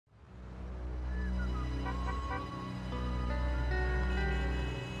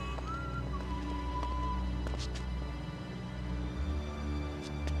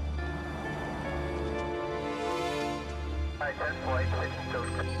Hey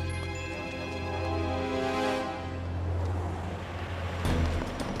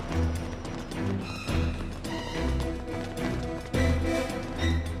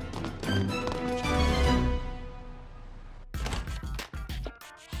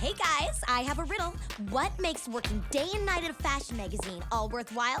guys, I have a riddle. What makes working day and night at a fashion magazine all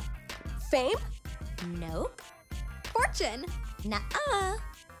worthwhile? Fame? Nope. Fortune? Nuh-uh.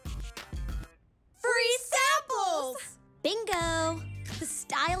 Free samples! Bingo! The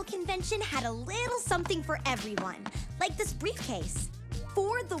style convention had a little something for everyone, like this briefcase.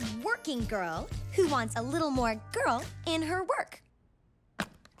 For the working girl who wants a little more girl in her work.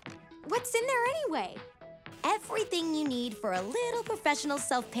 What's in there anyway? Everything you need for a little professional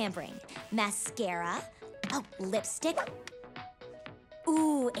self-pampering. Mascara. Oh, lipstick.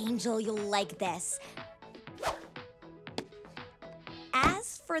 Ooh, Angel, you'll like this.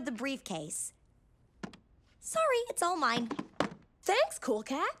 As for the briefcase, sorry, it's all mine. Thanks, Cool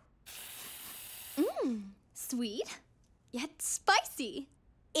Cat. Sweet, yet spicy.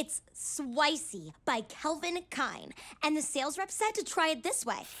 It's Swicy by Calvin Klein, and the sales rep said to try it this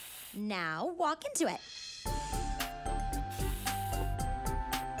way. Now walk into it.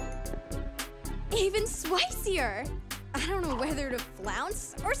 Even spicier. I don't know whether to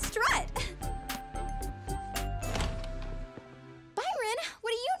flounce or strut. Byron,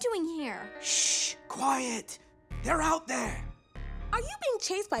 what are you doing here? Shh! Quiet! They're out there! Are you being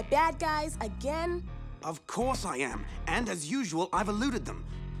chased by bad guys again? Of course I am, and as usual, I've eluded them.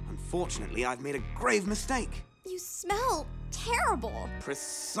 Unfortunately, I've made a grave mistake. You smell terrible.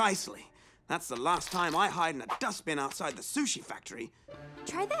 Precisely. That's the last time I hide in a dustbin outside the sushi factory.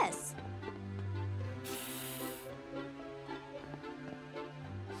 Try this.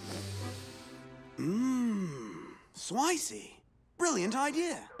 Swicy. Brilliant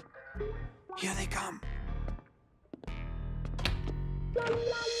idea. Here they come.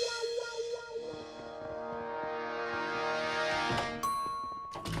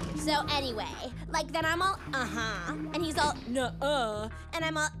 So anyway, like then I'm all, uh-huh, and he's all, nuh-uh, and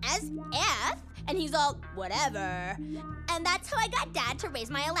I'm all, as if, and he's all, whatever. And that's how I got Dad to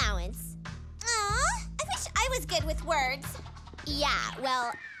raise my allowance. Aw, I wish I was good with words. Yeah,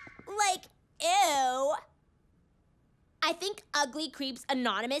 well, like, ew. I think Ugly Creeps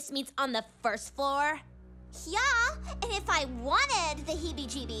Anonymous meets on the first floor. Yeah, and if I wanted the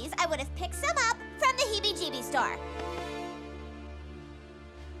heebie-jeebies, I would have picked some up from the heebie-jeebie store.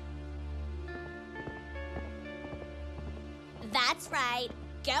 That's right.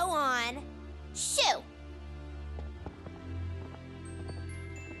 Go on. Shoo!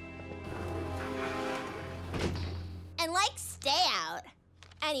 And like, stay out.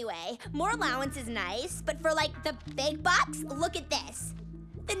 Anyway, more allowance is nice, but for like the big bucks, look at this.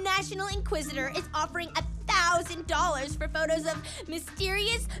 The National Inquisitor is offering $1,000 for photos of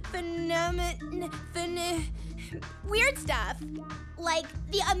mysterious weird stuff, like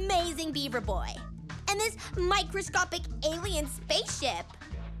the amazing Beaver Boy and this microscopic alien spaceship.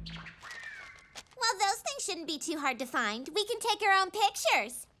 Well, those things shouldn't be too hard to find. We can take our own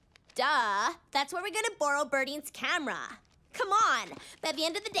pictures. Duh, that's where we're gonna borrow Berdine's camera. Come on, by the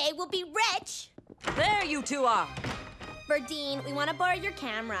end of the day, we'll be rich. There you two are. Berdine, we want to borrow your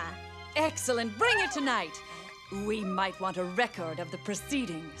camera. Excellent, bring it tonight. We might want a record of the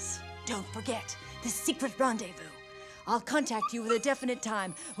proceedings. Don't forget, the secret rendezvous. I'll contact you with a definite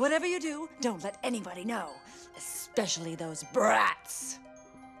time. Whatever you do, don't let anybody know, especially those brats.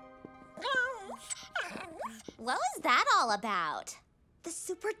 What was that all about? The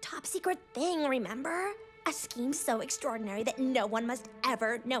super top secret thing, remember? A scheme so extraordinary that no one must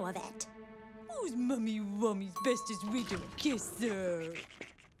ever know of it. Who's Mummy Wummy's bestest winter kisser?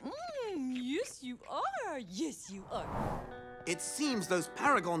 Yes you are, yes you are. It seems those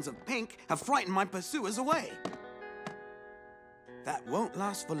paragons of pink have frightened my pursuers away. That won't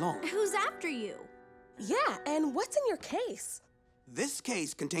last for long. Who's after you? Yeah, and what's in your case? This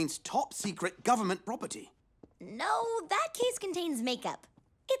case contains top secret government property. No, that case contains makeup.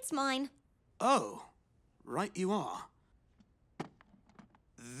 It's mine. Oh, right you are.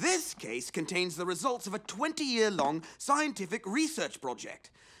 This case contains the results of a 20-year-long scientific research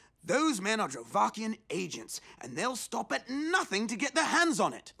project. Those men are Drovakian agents, and they'll stop at nothing to get their hands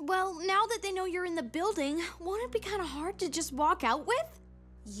on it. Well, now that they know you're in the building, won't it be kind of hard to just walk out with?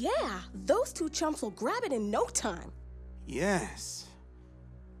 Yeah, those two chumps will grab it in no time. Yes.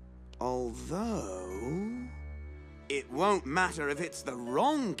 Although, it won't matter if it's the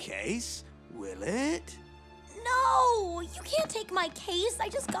wrong case, will it? No, you can't take my case. I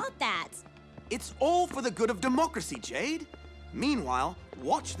just got that. It's all for the good of democracy, Jade. Meanwhile,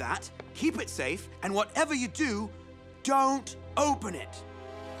 watch that, keep it safe, and whatever you do, Don't open it.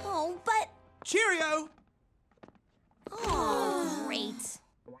 Oh, but... Cheerio! Oh, great.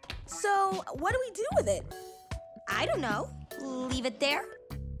 So, what do we do with it? I don't know. Leave it there?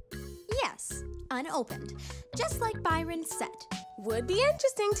 Yes, unopened. Just like Byron said. Would be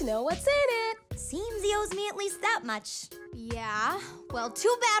interesting to know what's in it. Seems he owes me at least that much. Yeah, well,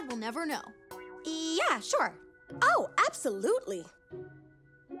 too bad we'll never know. Yeah, sure. Oh, absolutely.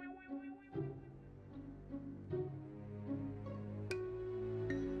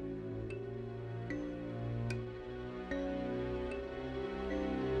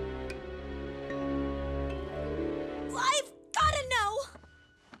 I've gotta know!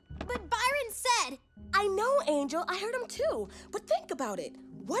 But Byron said... I know, Angel. I heard him too. But think about it.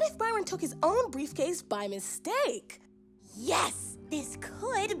 What if Byron took his own briefcase by mistake? Yes, this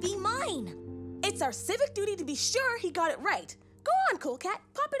could be mine. It's our civic duty to be sure he got it right. Go on, Cool Cat.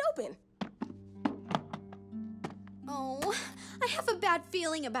 Pop it open. Oh, I have a bad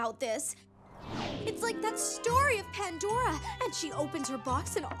feeling about this. It's like that story of Pandora, and she opens her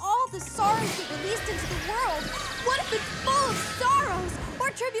box and all the sorrows get released into the world. What if it's full of sorrows, or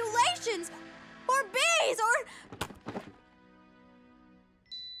tribulations, or bees, or...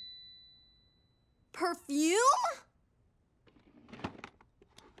 perfume?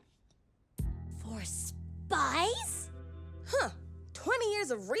 For spies? Huh. 20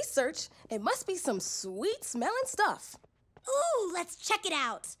 years of research. It must be some sweet smelling stuff. Ooh, let's check it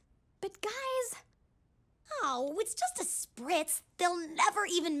out. But guys... Oh, it's just a spritz. They'll never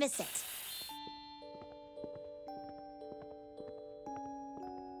even miss it.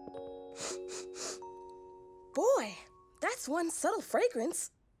 Boy, that's one subtle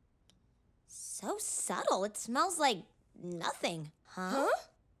fragrance. So subtle, it smells like nothing. Huh?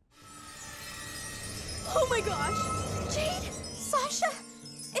 Oh my gosh! Jade, Sasha,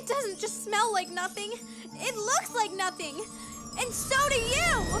 it doesn't just smell like nothing. It looks like nothing. And so do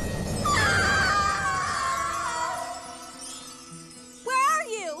you! Ah! Where are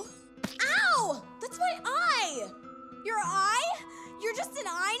you? Ow! That's my eye! Your eye? You're just an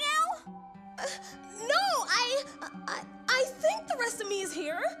eye now? No, I think the rest of me is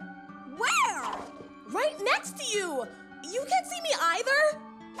here. Where? Right next to you. You can't see me either?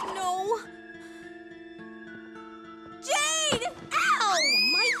 No. Jade! Ow!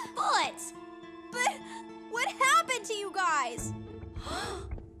 My foot! But what happened to you guys?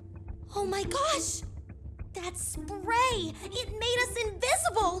 Oh my gosh! That spray! It made us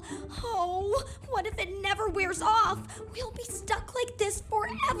invisible! Oh, what if it never wears off? We'll be stuck like this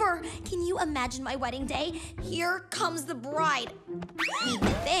forever! Can you imagine my wedding day? Here comes the bride. We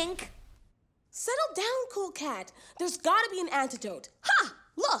think. Settle down, Cool Cat. There's gotta be an antidote. Ha!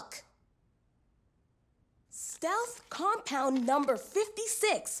 Look! Stealth compound number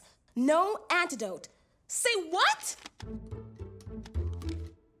 56. No antidote. Say what?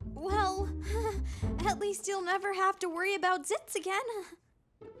 Well, at least you'll never have to worry about zits again.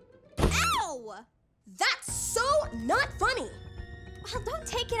 Ow! That's so not funny. Well, don't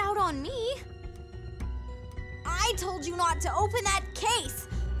take it out on me. I told you not to open that case.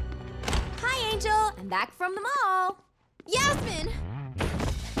 Hi, Angel. I'm back from the mall. Yasmin!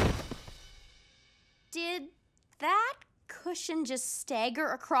 Did that cushion just stagger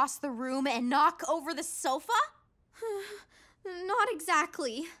across the room and knock over the sofa? Not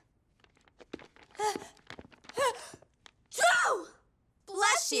exactly. Joe!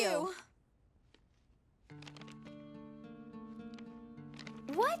 Bless you.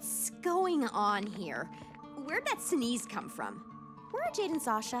 What's going on here? Where'd that sneeze come from? Where are Jade and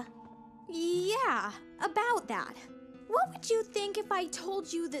Sasha? Yeah, about that. What would you think if I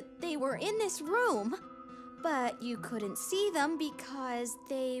told you that they were in this room, but you couldn't see them because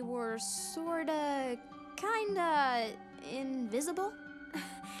they were sorta, kinda invisible?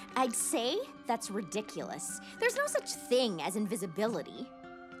 I'd say that's ridiculous. There's no such thing as invisibility.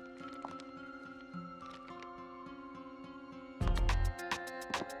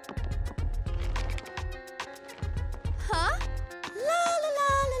 Huh? La la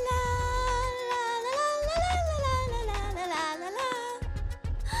la la la la la la la la la la la.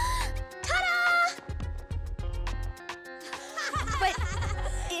 Ta-da! But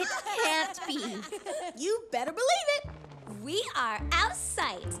it can't be. You better believe it. We are out of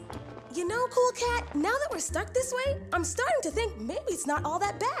sight. You know, Cool Cat, now that we're stuck this way, I'm starting to think maybe it's not all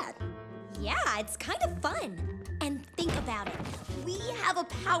that bad. Yeah, it's kind of fun. And think about it. We have a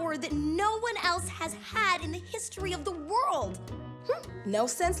power that no one else has had in the history of the world. No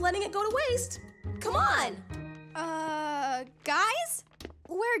sense letting it go to waste. Come on. Guys?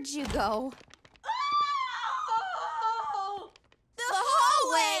 Where'd you go? Oh! The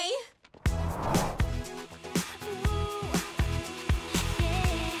hallway!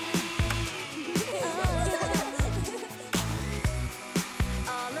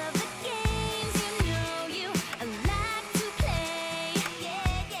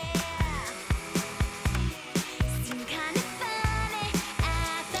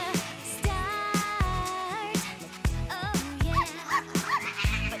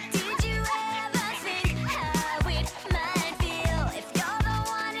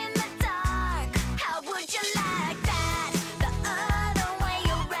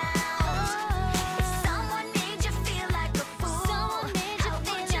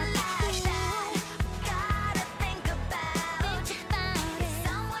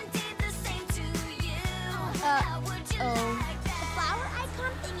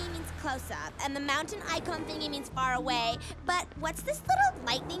 close-up, and the mountain icon thingy means far away, but what's this little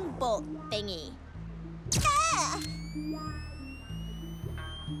lightning bolt thingy? Ah!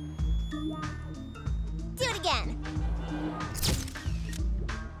 Do it again.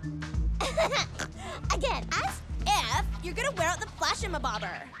 Again, as if you're gonna wear out the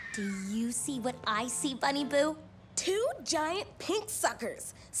flash-em-a-bobber. Do you see what I see, Bunny Boo? 2 giant pink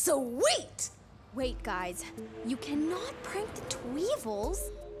suckers. Sweet! Wait, guys. You cannot prank the Tweevils.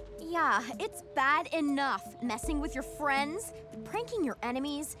 Yeah, it's bad enough messing with your friends, pranking your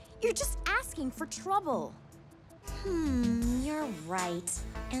enemies. You're just asking for trouble. You're right.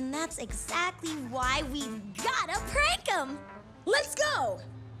 And that's exactly why we gotta prank him. Let's go!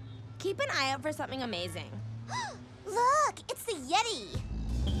 Keep an eye out for something amazing. Look, it's the Yeti.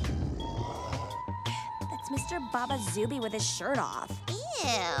 That's Mr. Baba Zubi with his shirt off. Ew.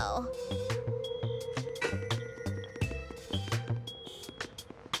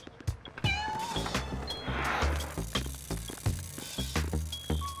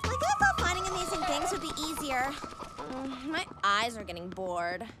 Like I thought finding amazing things would be easier. My eyes are getting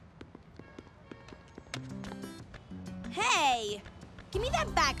bored. Hey! Give me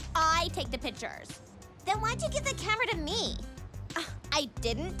that back. I take the pictures. Then why'd you give the camera to me? I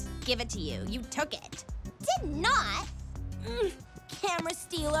didn't give it to you. You took it. Did not? Camera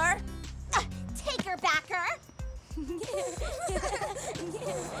stealer. Taker backer.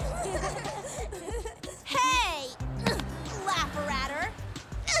 Hey! Laugher-atter.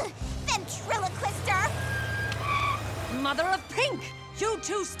 Ventriloquister. Mother of Pink! You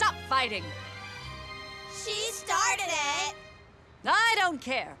two stop fighting! She started it. I don't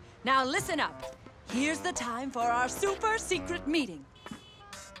care. Now listen up. Here's the time for our super secret meeting.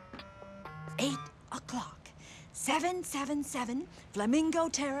 8 o'clock. 777 Flamingo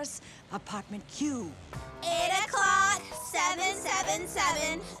Terrace, apartment Q. 8 o'clock,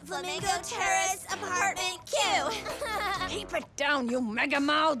 777, Flamingo Terrace, apartment Q. Keep it down, you mega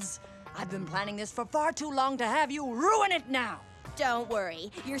mouths! I've been planning this for far too long to have you ruin it now. Don't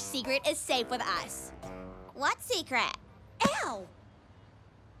worry, your secret is safe with us. What secret? Ew!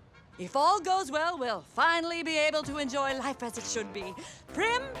 If all goes well, we'll finally be able to enjoy life as it should be.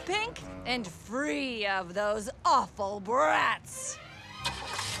 Prim, pink, and free of those awful brats.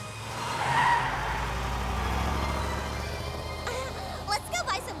 Let's go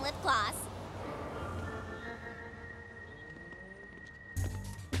buy some lip gloss.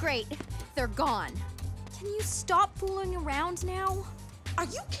 Great. They're gone. Can you stop fooling around now? Are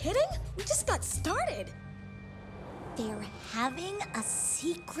you kidding? We just got started. They're having a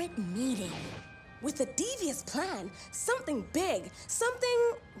secret meeting. With a devious plan, something big,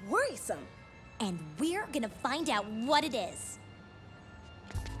 something worrisome. And we're gonna find out what it is.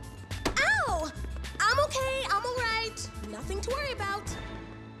 Ow! I'm okay, I'm all right. Nothing to worry about.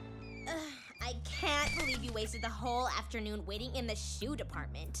 I can't believe you wasted the whole afternoon waiting in the shoe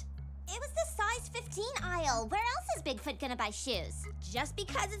department. It was the size 15 aisle. Where else is Bigfoot gonna buy shoes? Just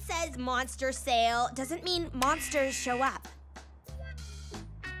because it says monster sale doesn't mean monsters show up.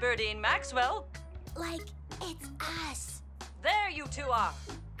 Birdine Maxwell, Like, it's us. there you two are.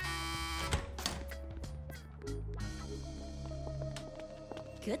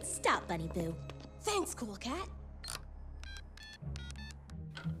 Good stop, Bunny Boo. Thanks, Cool Cat.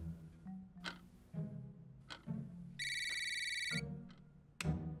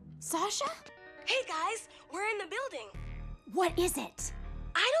 Sasha? Hey guys, we're in the building. What is it?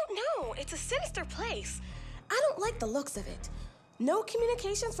 I don't know. It's a sinister place. I don't like the looks of it. No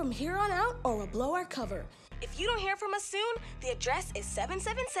communications from here on out or we'll blow our cover. If you don't hear from us soon, the address is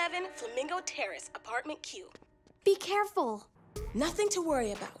 777 Flamingo Terrace, apartment Q. Be careful. Nothing to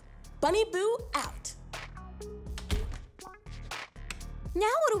worry about. Bunny Boo out. Now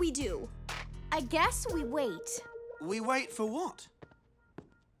what do we do? I guess we wait. We wait for what?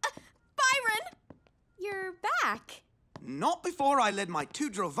 Byron! You're back. Not before I led my 2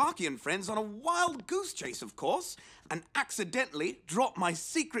 Drovakian friends on a wild goose chase, of course, and accidentally dropped my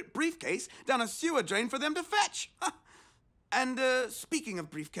secret briefcase down a sewer drain for them to fetch. And, speaking of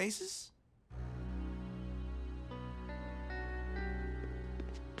briefcases...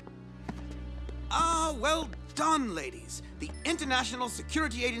 Ah, well done, ladies. The International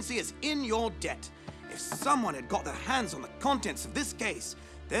Security Agency is in your debt. If someone had got their hands on the contents of this case,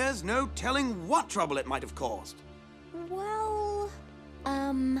 there's no telling what trouble it might have caused. Well,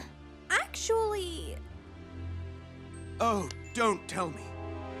 actually... Oh, don't tell me.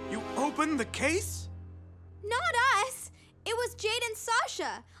 You opened the case? Not us! It was Jade and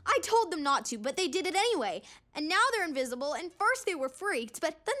Sasha. I told them not to, but they did it anyway. And now they're invisible, and first they were freaked,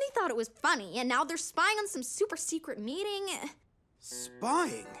 but then they thought it was funny, and now they're spying on some super secret meeting.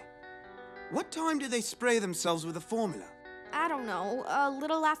 Spying? What time do they spray themselves with the formula? I don't know, a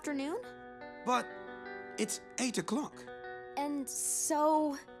little afternoon? But it's 8 o'clock. And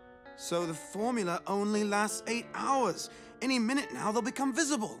so... So the formula only lasts 8 hours. Any minute now, they'll become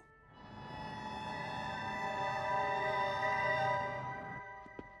visible.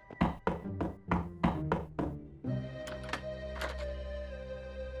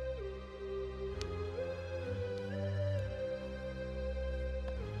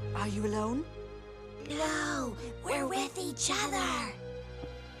 Are you alone? No, we're with each other.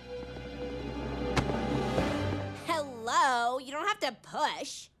 Hello, you don't have to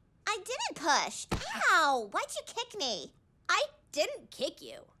push. I didn't push. Ow, why'd you kick me? I didn't kick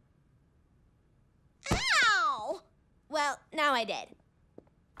you. Ow! Well, now I did.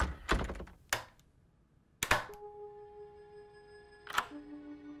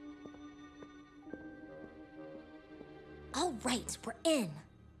 All right, we're in.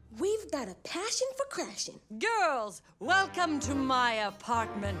 We've got a passion for crashing. Girls, welcome to my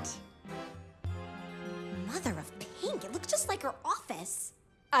apartment. Mother of pink, it looks just like her office.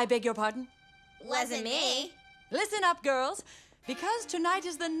 I beg your pardon? Wasn't me. Listen up, girls. Because tonight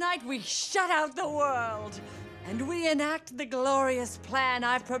is the night we shut out the world. And we enact the glorious plan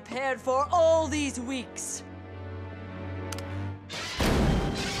I've prepared for all these weeks.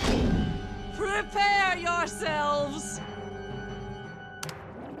 Prepare yourselves.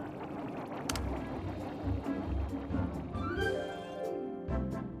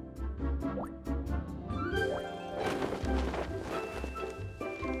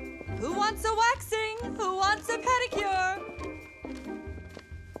 Who wants a waxing? Who wants a pedicure?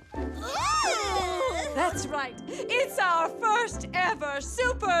 That's right. It's our first ever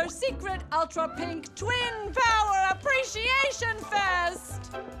super secret ultra pink twin power appreciation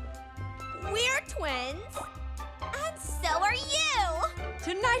fest. We're twins. And so are you.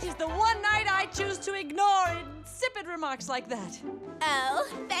 Tonight is the one night I choose to ignore insipid remarks like that. Oh,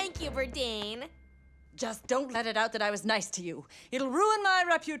 thank you, Berdine. Just don't let it out that I was nice to you. It'll ruin my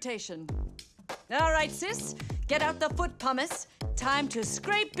reputation. All right, sis, get out the foot pumice. Time to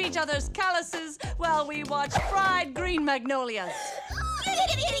scrape each other's calluses while we watch fried green magnolias.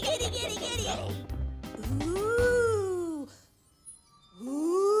 Ooh.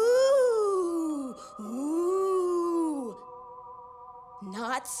 Ooh. Ooh.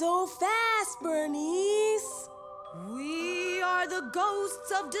 Not so fast, Bernice. We are the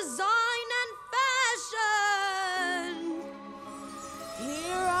ghosts of design and fashion.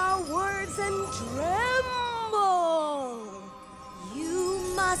 Hear our words and tremble. You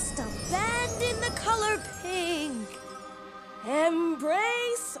must abandon the color pink.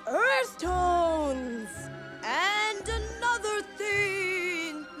 Embrace earth tones. And another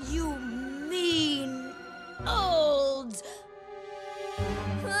thing, you mean old.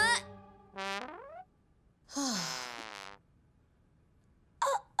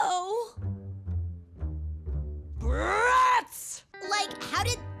 Uh-oh. Bratz! Like, how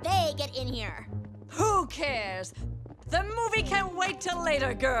did they get in here? Who cares? The movie can wait till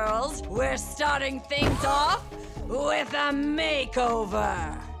later, girls. We're starting things off with a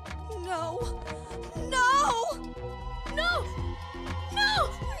makeover. No. No! No! No!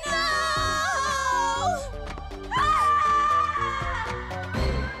 No! Ah!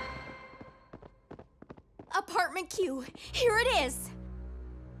 Apartment Q, here it is.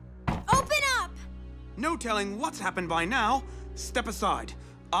 Open up! No telling what's happened by now. Step aside.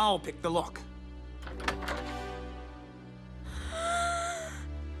 I'll pick the lock.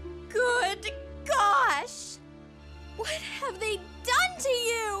 Good gosh! What have they done to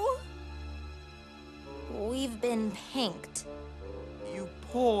you? We've been pinked. You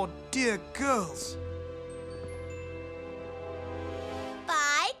poor dear girls.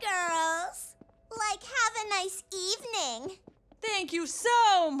 Bye, girls. Like, have a nice evening. Thank you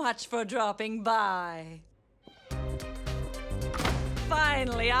so much for dropping by.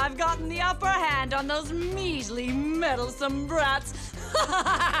 Finally, I've gotten the upper hand on those measly, meddlesome brats.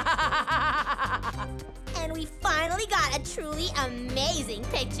 And we finally got a truly amazing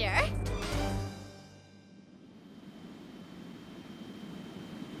picture.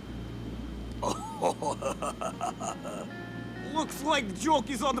 Looks like the joke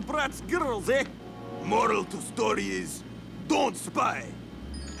is on the Bratz girls, eh? Moral to story is, don't spy.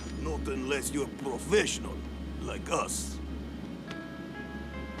 Not unless you're professional, like us.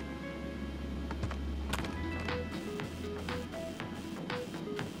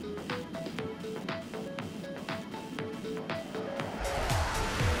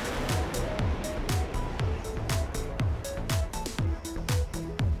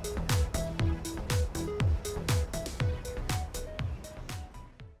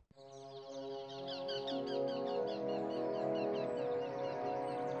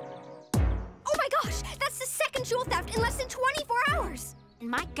 jewel theft in less than 24 hours. And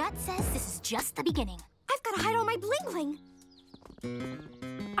my gut says this is just the beginning. I've got to hide all my bling-bling.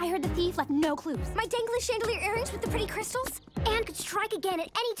 I heard the thief left no clues. My dangly chandelier earrings with the pretty crystals. And could strike again at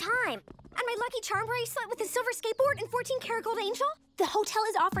any time. And my lucky charm bracelet with the silver skateboard and 14-karat gold angel. The hotel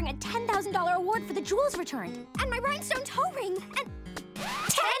is offering a $10,000 award for the jewels returned. And my rhinestone toe ring. And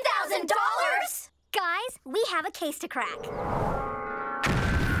 $10,000? Guys, we have a case to crack.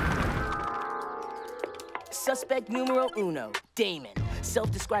 Suspect numero uno, Damon.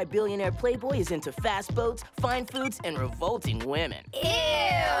 Self-described billionaire playboy is into fast boats, fine foods, and revolting women.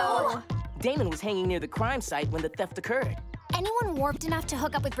 Ew! Damon was hanging near the crime site when the theft occurred. Anyone warped enough to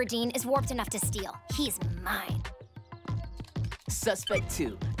hook up with Bradine is warped enough to steal. He's mine. Suspect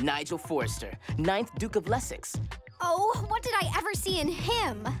 2, Nigel Forrester, 9th Duke of Wessex. oh, what did I ever see in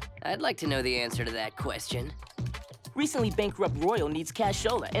him? I'd like to know the answer to that question. Recently bankrupt Royal needs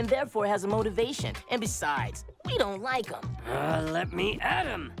cashola and therefore has a motivation. And besides, we don't like him. Let me at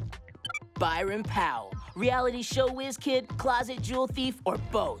him. Byron Powell, reality show whiz kid, closet jewel thief, or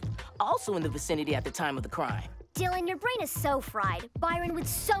both. Also in the vicinity at the time of the crime. Dylan, your brain is so fried. Byron would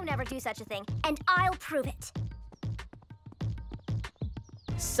so never do such a thing, and I'll prove it.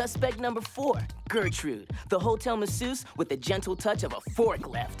 Suspect number 4, Gertrude, the hotel masseuse with a gentle touch of a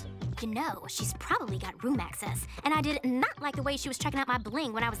forklift. You know, she's probably got room access, and I did not like the way she was checking out my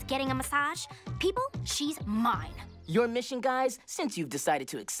bling when I was getting a massage. People, she's mine. Your mission, guys, since you've decided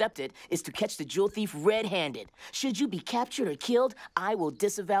to accept it, is to catch the jewel thief red-handed. Should you be captured or killed, I will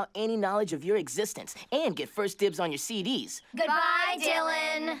disavow any knowledge of your existence and get first dibs on your CDs. Goodbye,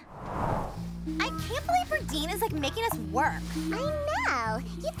 Dylan. I can't believe Bradine is like making us work. I know.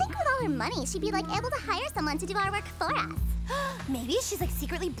 You'd think with all her money, she'd be like able to hire someone to do our work for us. Maybe she's like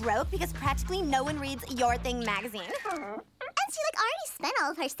secretly broke because practically no one reads Your Thing magazine. And she like already spent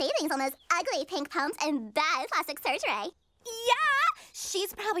all of her savings on those ugly pink pumps and bad plastic surgery. Yeah!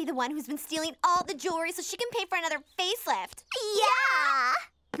 She's probably the one who's been stealing all the jewelry so she can pay for another facelift. Yeah!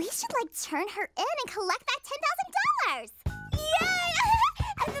 We should like turn her in and collect that $10,000. Yay!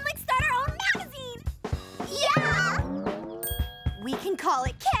 And then like start our own magazine. Yeah! We can call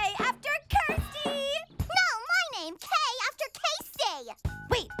it K after Kirsty. No, my name, K after Casey.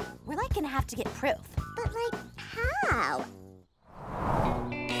 Wait, we're like gonna have to get proof. But like, how?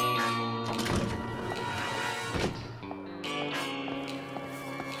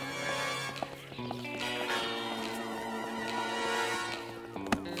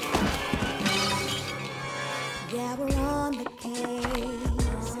 Yeah, we're on the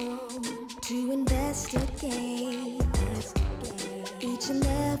case to investigate each and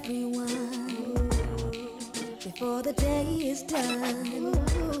every one before the day is done.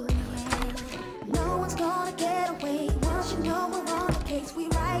 No one's gonna get away once you know we're on the case. We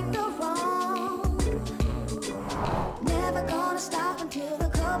right the wrong. Never gonna stop until the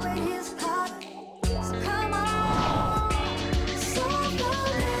culprit is caught. So come on, solve the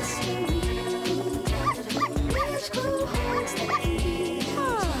mystery. Which clue holds the key?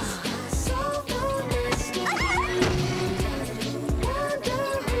 Solve the mystery. Wonder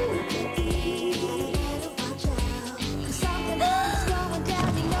who it could be. Watch out, 'cause something is going down.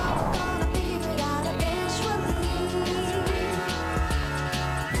 You know we're gonna figure it out eventually.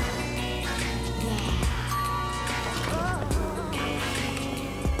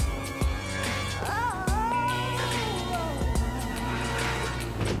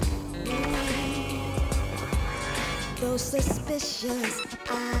 Those suspicious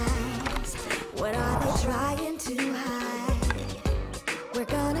eyes, what are they trying to hide? We're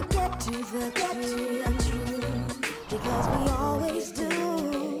gonna get to the truth, because we always do.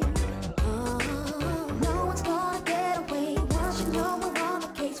 No one's gonna get away once you know we're on the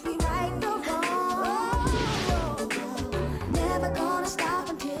case. We right the wrong. Never gonna stop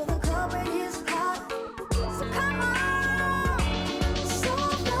until the culprit is caught. So come on,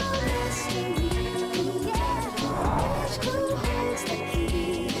 solve the mystery. Which clue holds the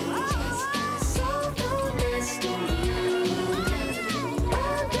key? Solve the mystery.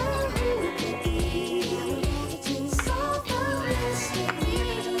 Wonder who it could be. To solve the mystery.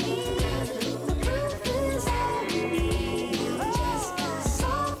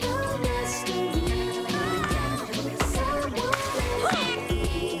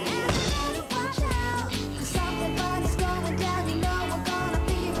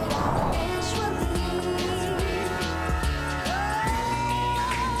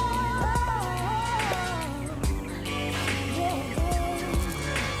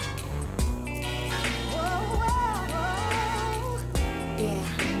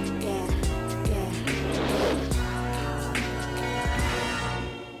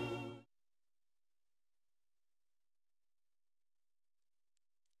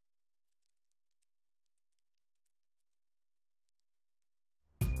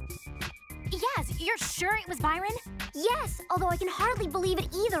 You're sure it was Byron? Yes, although I can hardly believe it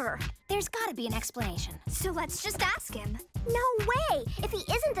either. There's gotta be an explanation. So let's just ask him. No way! If he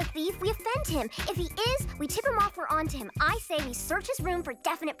isn't the thief, we offend him. If he is, we tip him off we're onto him. I say we search his room for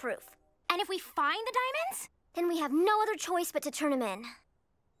definite proof. And if we find the diamonds? Then we have no other choice but to turn him in.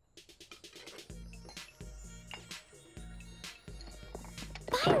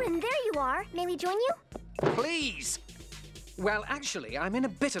 Byron, there you are. May we join you? Please! Well, actually, I'm in a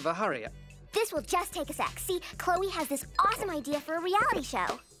bit of a hurry. This will just take a sec. See, Chloe has this awesome idea for a reality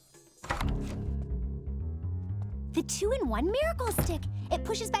show. The 2-in-1 Miracle Stick. It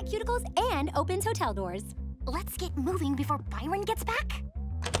pushes back cuticles and opens hotel doors. Let's get moving before Byron gets back.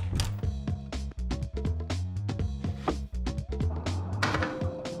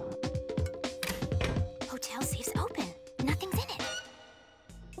 Hotel safe's open. Nothing's in it.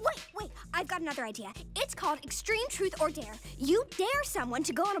 Wait, I've got another idea. It's called Extreme Truth or Dare. You dare someone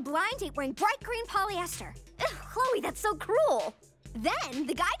to go on a blind date wearing bright green polyester. Ugh, Chloe, that's so cruel. Then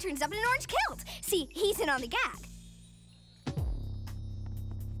the guy turns up in an orange kilt. See, he's in on the gag.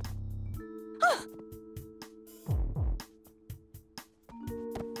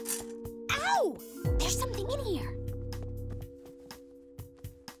 Ow! There's something in here.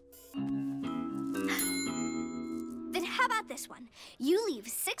 Then how about this one? You leave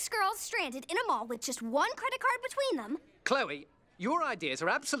 6 girls stranded in a mall with just 1 credit card between them. Chloe, your ideas are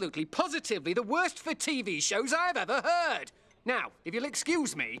absolutely positively the worst for TV shows I've ever heard. Now, if you'll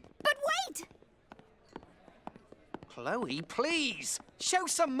excuse me... But wait! Chloe, please, show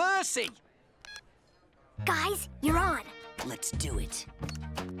some mercy. Guys, you're on. Let's do it.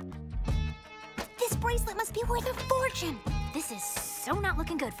 This bracelet must be worth a fortune. This is so not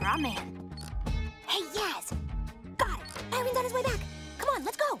looking good for our man. Hey, Yaz. Got it. Byron's on his way back. Come on,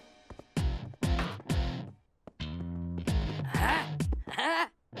 let's go.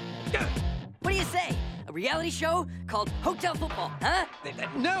 What do you say? A reality show called Hotel Football, huh?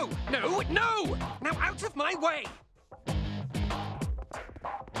 No! Now out of my way!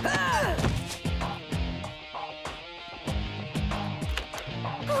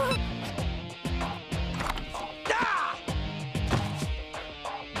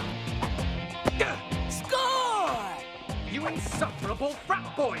 Score! You insufferable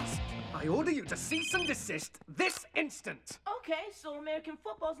frat boys! I order you to cease and desist this instant. Okay, so American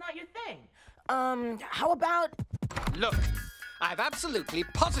football's not your thing. How about... Look, I've absolutely,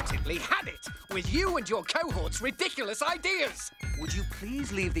 positively had it with you and your cohort's ridiculous ideas. Would you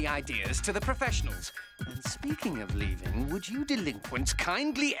please leave the ideas to the professionals? And speaking of leaving, would you delinquents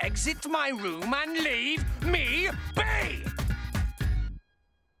kindly exit my room and leave me be?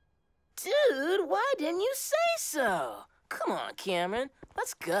 Dude, why didn't you say so? Come on, Cameron,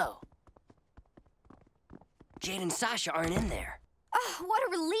 let's go. Jade and Sasha aren't in there. Oh, what a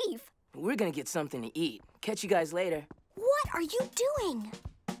relief. We're gonna get something to eat. Catch you guys later. What are you doing?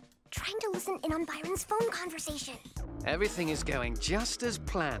 Trying to listen in on Byron's phone conversation. Everything is going just as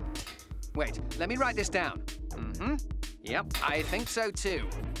planned. Wait, let me write this down. Yep, I think so too.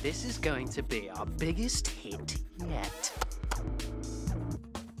 This is going to be our biggest hit yet.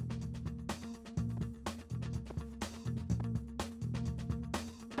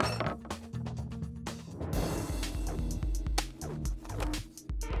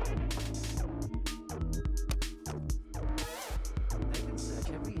 They can search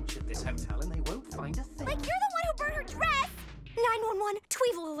every inch of this hotel and they won't find a thing. Like you're the one who burned her dress. 911,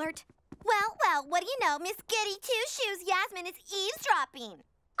 Tweevil alert. Well, what do you know? Miss Goody Two-Shoes Yasmin is eavesdropping.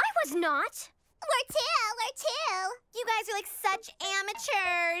 I was not. We're two. You guys are like such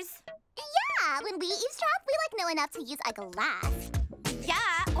amateurs. Yeah, when we eavesdrop, we like know enough to use a glass.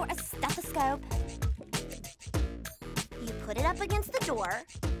 Yeah, or a stethoscope. You put it up against the door.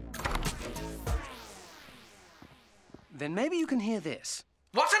 Then maybe you can hear this.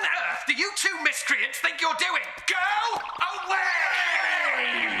 What on earth do you two miscreants think you're doing? Go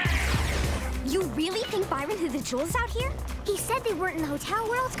away! You really think Byron hid the jewels out here? He said they weren't in the hotel.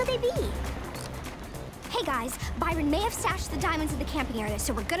 Where else could they be? Hey guys, Byron may have stashed the diamonds in the camping area,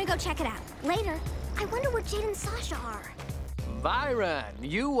 so we're gonna go check it out. Later. I wonder where Jade and Sasha are. Byron,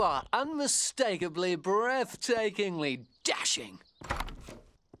 you are unmistakably, breathtakingly dashing. Ugh,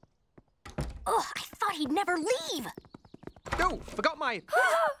 I thought he'd never leave. Oh, forgot my...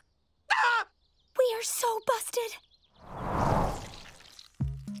 We are so busted.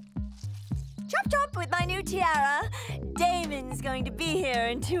 Chopped up with my new tiara. Damon's going to be here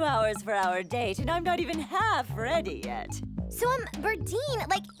in 2 hours for our date, and I'm not even half ready yet. So, Berdine,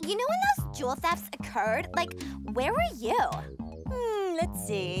 like, you know when those jewel thefts occurred? Like, where were you? Let's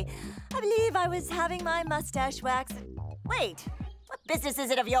see. I believe I was having my mustache waxed. Wait, what business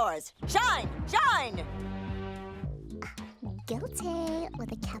is it of yours? Shine! Shine! Guilty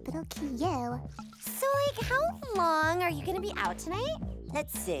with a capital Q. So, like, how long are you gonna be out tonight?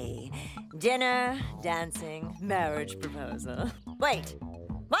 Let's see. Dinner, dancing, marriage proposal. Wait,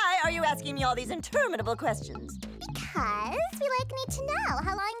 why are you asking me all these interminable questions? Because we need to know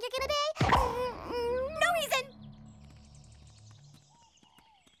how long you're gonna be. No reason!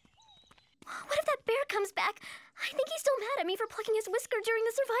 What if that bear comes back? I think he's still mad at me for plucking his whisker during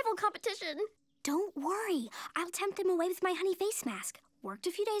the survival competition. Don't worry. I'll tempt him away with my honey face mask. Worked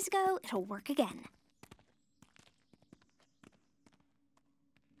a few days ago, it'll work again.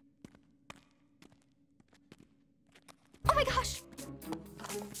 Oh my gosh!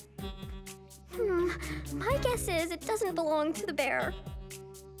 My guess is it doesn't belong to the bear.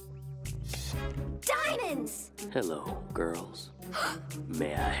 Diamonds! Hello, girls.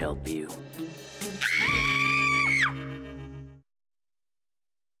 May I help you?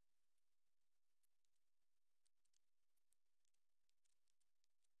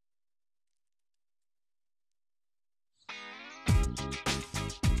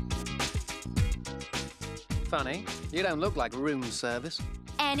 Funny, you don't look like room service.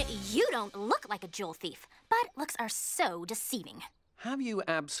 And you don't look like a jewel thief, but looks are so deceiving. Have you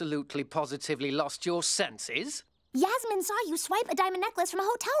absolutely positively lost your senses? Yasmin saw you swipe a diamond necklace from a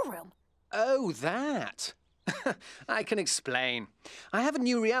hotel room. Oh, that. I can explain. I have a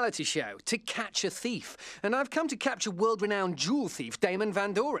new reality show, To Catch a Thief, and I've come to capture world-renowned jewel thief Damon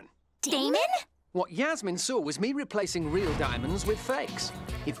Van Doren. Damon? What Yasmin saw was me replacing real diamonds with fakes.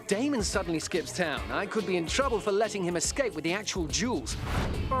 If Damon suddenly skips town, I could be in trouble for letting him escape with the actual jewels.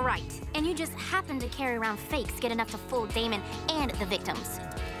 Right, and you just happen to carry around fakes good enough to fool Damon and the victims.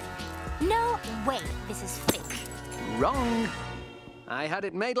 No way this is fake. Wrong. I had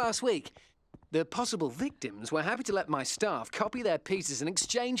it made last week. The possible victims were happy to let my staff copy their pieces in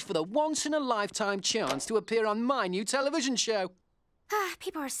exchange for the once-in-a-lifetime chance to appear on my new television show.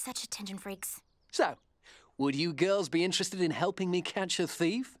 People are such attention freaks. So, would you girls be interested in helping me catch a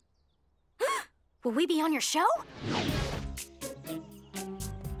thief? Will we be on your show?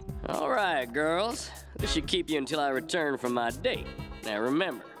 All right, girls. This should keep you until I return from my date. Now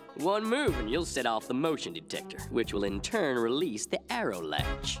remember, one move and you'll set off the motion detector, which will in turn release the arrow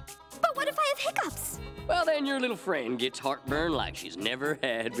latch. But what if I have hiccups? Well, then your little friend gets heartburn like she's never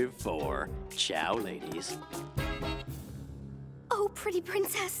had before. Ciao, ladies. Oh, pretty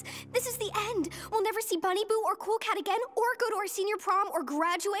princess, this is the end. We'll never see Bunny Boo or Cool Cat again, or go to our senior prom, or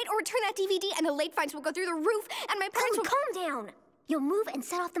graduate, or return that DVD, and the late fines will go through the roof, and my parents will— Calm down. You'll move and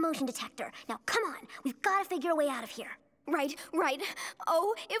set off the motion detector. Now, come on. We've got to figure a way out of here. Right.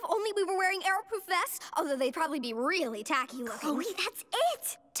 Oh, if only we were wearing arrow-proof vests, although they'd probably be really tacky-looking. Chloe, that's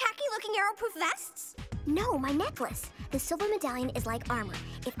it! Tacky-looking arrow-proof vests? No, my necklace. The silver medallion is like armor.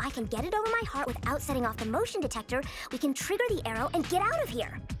 If I can get it over my heart without setting off the motion detector, we can trigger the arrow and get out of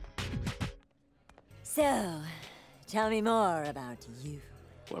here. So, tell me more about you.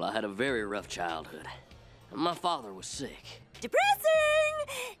 Well, I had a very rough childhood. My father was sick.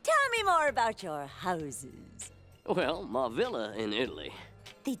 Depressing! Tell me more about your houses. Well, my villa in Italy.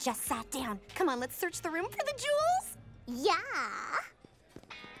 They just sat down. Come on, let's search the room for the jewels. Yeah.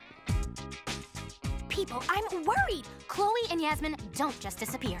 People, I'm worried. Chloe and Yasmin don't just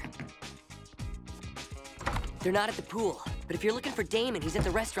disappear. They're not at the pool, but if you're looking for Damon, he's at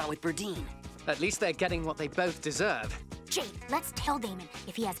the restaurant with Berdine. At least they're getting what they both deserve. Jade, let's tell Damon.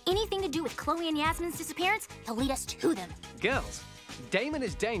 If he has anything to do with Chloe and Yasmin's disappearance, he'll lead us to them. Girls, Damon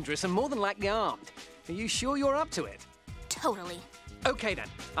is dangerous and more than likely armed. Are you sure you're up to it? Totally. Okay then,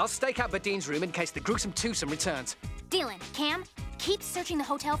 I'll stake out Berdine's room in case the gruesome twosome returns. Dylan, Cam, keep searching the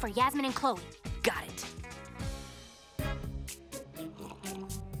hotel for Yasmin and Chloe. Got it.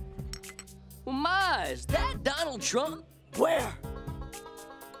 Well, my, is that Donald Trump? Where?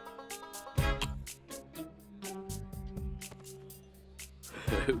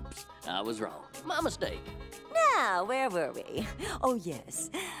 Oops, I was wrong. My mistake. Now, where were we? Oh, yes.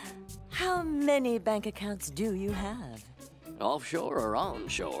 How many bank accounts do you have? Offshore or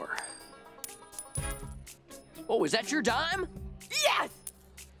onshore? Oh, is that your dime? Yes!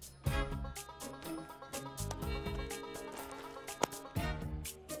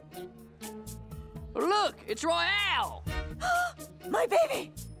 Look, it's Royale! My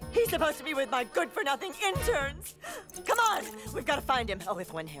baby! He's supposed to be with my good-for-nothing interns! Come on! We've got to find him. Oh,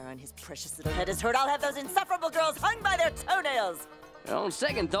 if one hair on his precious little head is hurt, I'll have those insufferable girls hung by their toenails! On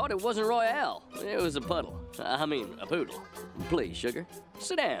second thought, it wasn't Royale. It was a puddle. I mean, a poodle. Please, sugar,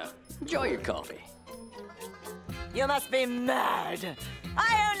 sit down. Enjoy your coffee. You must be mad!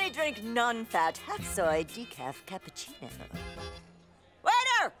 I only drink non-fat half-soy decaf cappuccino.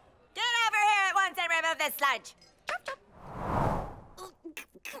 this sludge.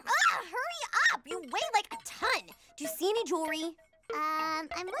 Hurry up! You weigh like a ton. Do you see any jewelry? I'm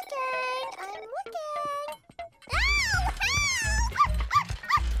looking. Ow!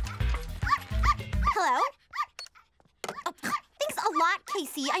 Hello? Thanks a lot,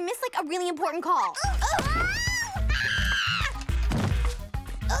 Casey. I missed like a really important call.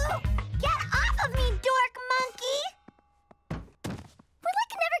 Get off of me, dork monkey! We're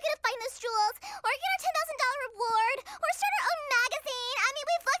like never gonna find those jewels, or get a $10,000 reward, or start our own magazine. I mean,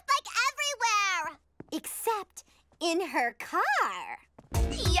 we've looked like everywhere. Except in her car.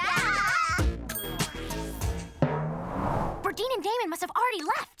 Yeah! Berdine and Damon must have already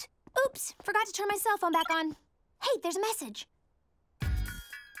left. Oops, forgot to turn my cell phone back on. Hey, there's a message.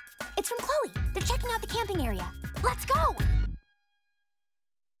 It's from Chloe. They're checking out the camping area. Let's go!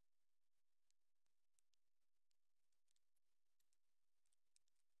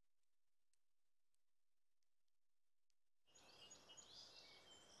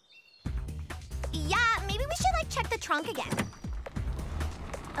 Yeah, maybe we should, like, check the trunk again.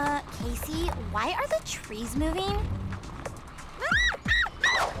 Casey, why are the trees moving?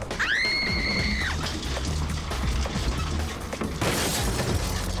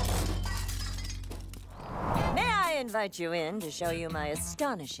 May I invite you in to show you my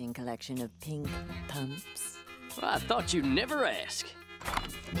astonishing collection of pink pumps? Well, I thought you'd never ask.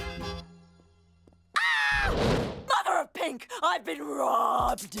 Mother of Pink, I've been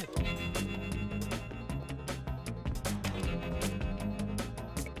robbed!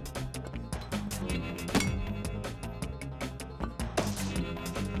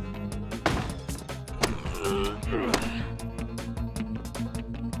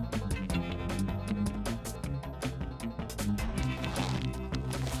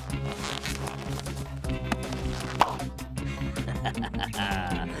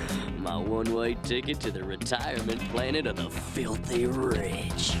 My one-way ticket to the retirement planet of the filthy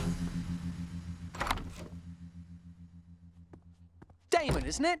rich. Damon,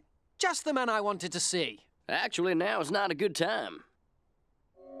 isn't it? Just the man I wanted to see. Actually, now is not a good time.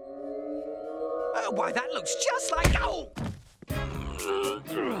 Why, that looks just like... Oh!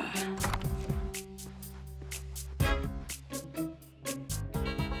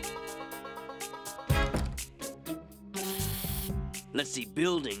 Let's see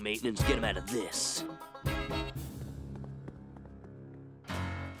building maintenance get him out of this.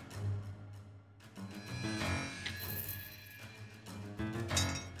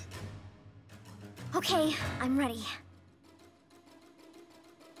 Okay, I'm ready.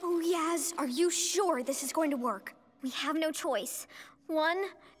 Oh, Yaz, are you sure this is going to work? We have no choice. 1,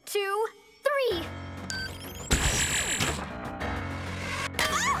 2, 3.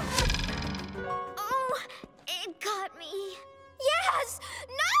 Ah! Oh, it got me. Yaz!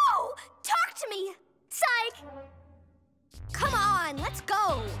 No! Talk to me! Psych! Come on, let's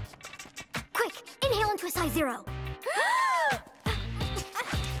go! Quick, inhale into a size 0.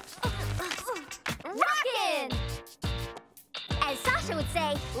 Rockin'! As Sasha would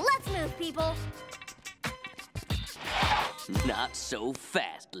say, let's move, people. Not so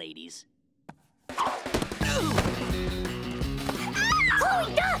fast, ladies. Chloe,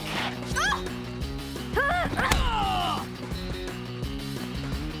 duck!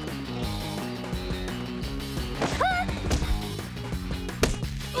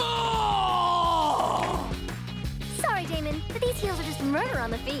 Sorry, Damon, but these heels are just murder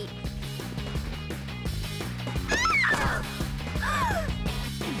on the feet.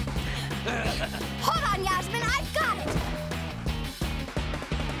 Hold on, Yasmin, I've got it!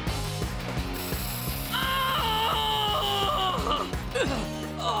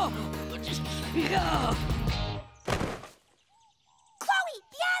 Chloe!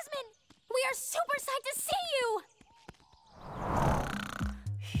 Yasmin! We are super psyched to see you!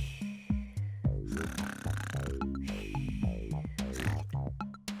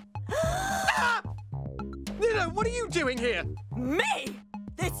 Nina, what are you doing here? Me?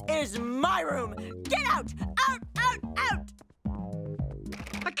 This is my room! Get out! Out, out, out!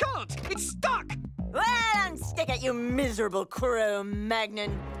 I can't! It's stuck! Well, unstick it, you miserable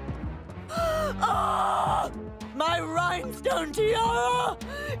Cro-Magnon. Oh, my rhinestone tiara!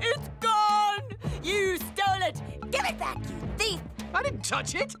 It's gone! You stole it! Give it back, you thief! I didn't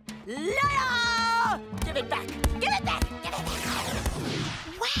touch it! Liar! Give it back! Give it back! Give it back!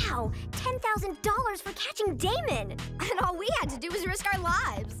 Wow, $10,000 for catching Damon. And all we had to do was risk our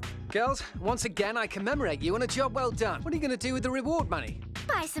lives. Girls, once again, I commemorate you on a job well done. What are you going to do with the reward money?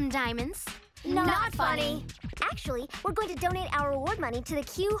 Buy some diamonds. Not funny. Actually, we're going to donate our reward money to the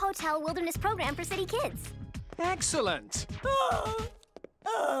Q Hotel Wilderness Program for city kids. Excellent.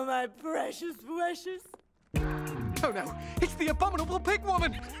 Oh, my precious, precious. Oh no, it's the abominable pig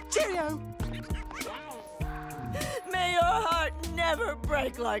woman! Cheerio! May your heart never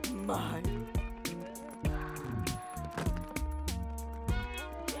break like mine.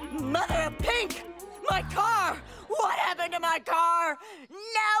 Mother of Pink! My car! What happened to my car? No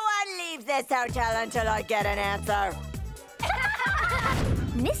one leaves this hotel until I get an answer.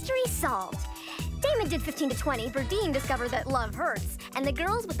 Mystery solved. Damon did 15 to 20, Verdine discovered that love hurts, and the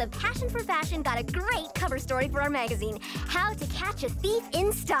girls with the passion for fashion got a great cover story for our magazine, How to Catch a Thief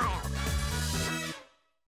in Style.